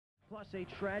Plus,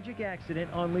 a tragic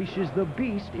accident unleashes the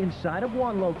beast inside of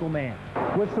one local man.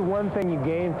 What's the one thing you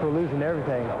gain for losing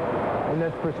everything? And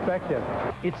that's perspective.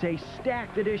 It's a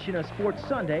stacked edition of Sports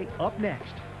Sunday, up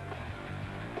next.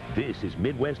 This is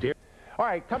Midwest Air. All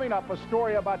right, coming up, a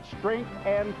story about strength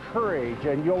and courage,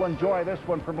 and you'll enjoy this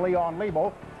one from Leon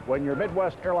Lebo when your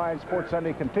Midwest Airlines Sports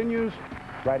Sunday continues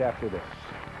right after this.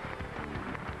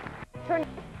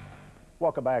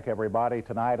 Welcome back, everybody.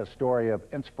 Tonight, a story of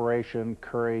inspiration,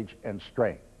 courage, and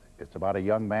strength. It's about a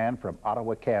young man from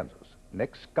Ottawa, Kansas,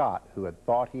 Nick Scott, who had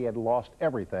thought he had lost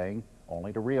everything,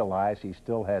 only to realize he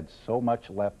still had so much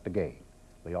left to gain.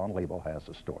 Leon Lebo has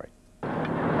the story.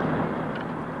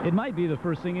 It might be the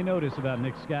first thing you notice about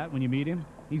Nick Scott when you meet him.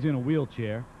 He's in a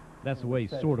wheelchair. That's the way he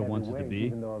sort of wants it to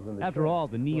be. After all,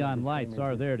 the neon lights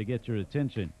are there to get your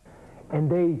attention. And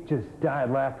they just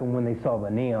died laughing when they saw the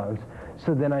neons.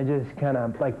 So then I just kind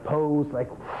of like posed like,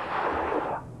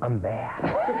 I'm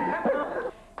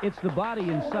bad. It's the body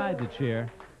inside the chair.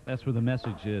 That's where the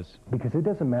message is. Because it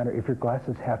doesn't matter if your glass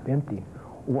is half empty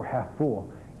or half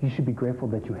full. You should be grateful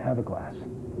that you have a glass.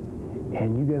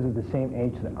 And you guys are the same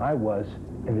age that I was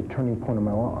in the turning point of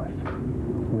my life.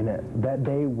 When that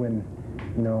day when,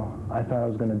 you know, I thought I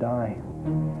was going to die.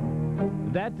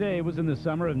 That day was in the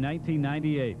summer of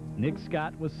 1998. Nick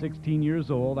Scott was 16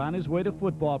 years old on his way to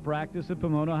football practice at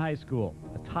Pomona High School.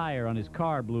 A tire on his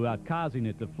car blew out, causing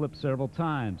it to flip several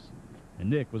times. And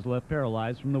Nick was left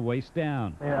paralyzed from the waist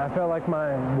down. And I felt like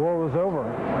my war was over.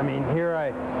 I mean, here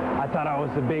I thought I was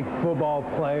a big football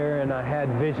player, and I had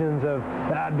visions of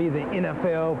that I'd be the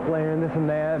NFL player and this and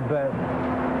that, but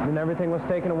then everything was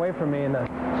taken away from me in a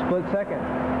split second.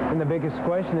 And the biggest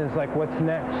question is, like, what's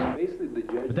next?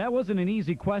 But that wasn't an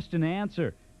easy question to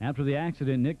answer. After the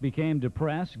accident, Nick became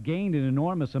depressed, gained an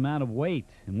enormous amount of weight.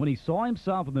 And when he saw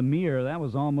himself in the mirror, that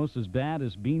was almost as bad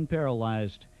as being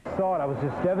paralyzed. I saw it, I was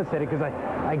just devastated because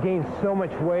I gained so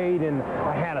much weight, and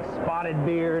I had a spotted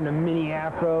beard and a mini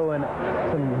afro and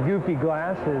some goofy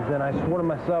glasses, and I swore to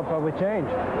myself I would change.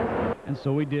 And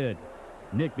so he did.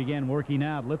 Nick began working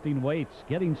out, lifting weights,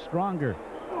 getting stronger.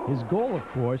 His goal, of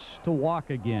course, to walk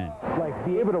again. Like,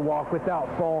 be able to walk without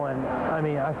falling. I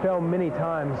mean, I fell many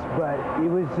times, but it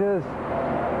was just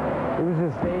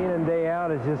day in and day out.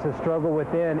 It's just a struggle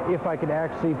within if I could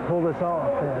actually pull this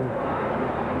off,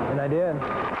 and I did.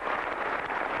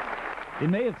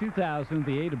 In May of 2000, at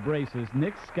the age of braces,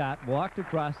 Nick Scott walked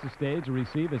across the stage to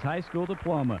receive his high school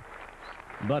diploma.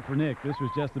 But for Nick, this was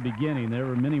just the beginning. There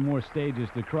were many more stages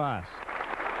to cross.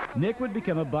 Nick would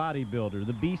become a bodybuilder,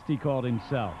 the beast he called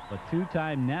himself, a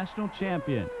two-time national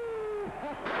champion.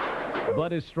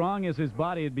 But as strong as his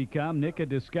body had become, Nick had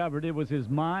discovered it was his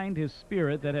mind, his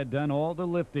spirit, that had done all the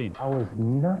lifting. I was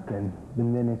nothing,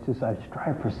 and then it's just I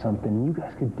strive for something. You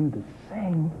guys could do the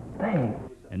same thing.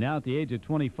 And now at the age of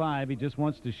 25, he just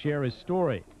wants to share his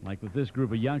story, like with this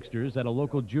group of youngsters at a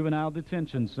local juvenile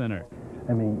detention center.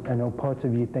 I mean, I know parts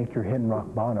of you think you're hitting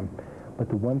rock bottom, but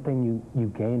the one thing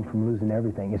you gain from losing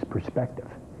everything is perspective.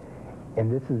 And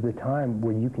this is the time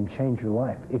where you can change your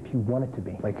life if you want it to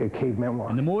be, like a caveman walk.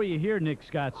 And the more you hear Nick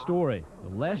Scott's story,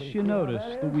 the less you notice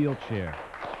the wheelchair.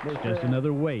 It's just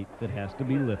another weight that has to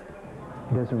be lifted.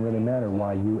 It doesn't really matter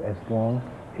why you, as long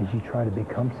as you try to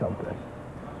become something.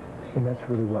 And that's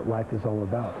really what life is all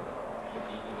about.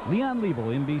 Leon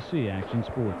Lebo, NBC Action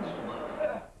Sports.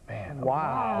 Man,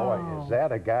 wow. Boy, is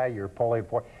that a guy you're pulling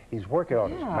for? He's working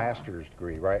on his master's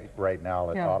degree right now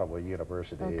at Ottawa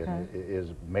University. Okay. And his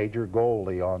major goal,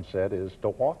 Leon said, is to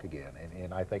walk again.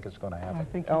 And I think it's going to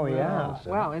happen.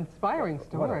 Wow, inspiring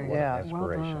story. What an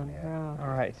inspiration. Well done. Yeah.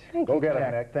 All right. Go get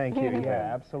it, Nick. Thank you.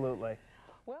 Yeah, absolutely.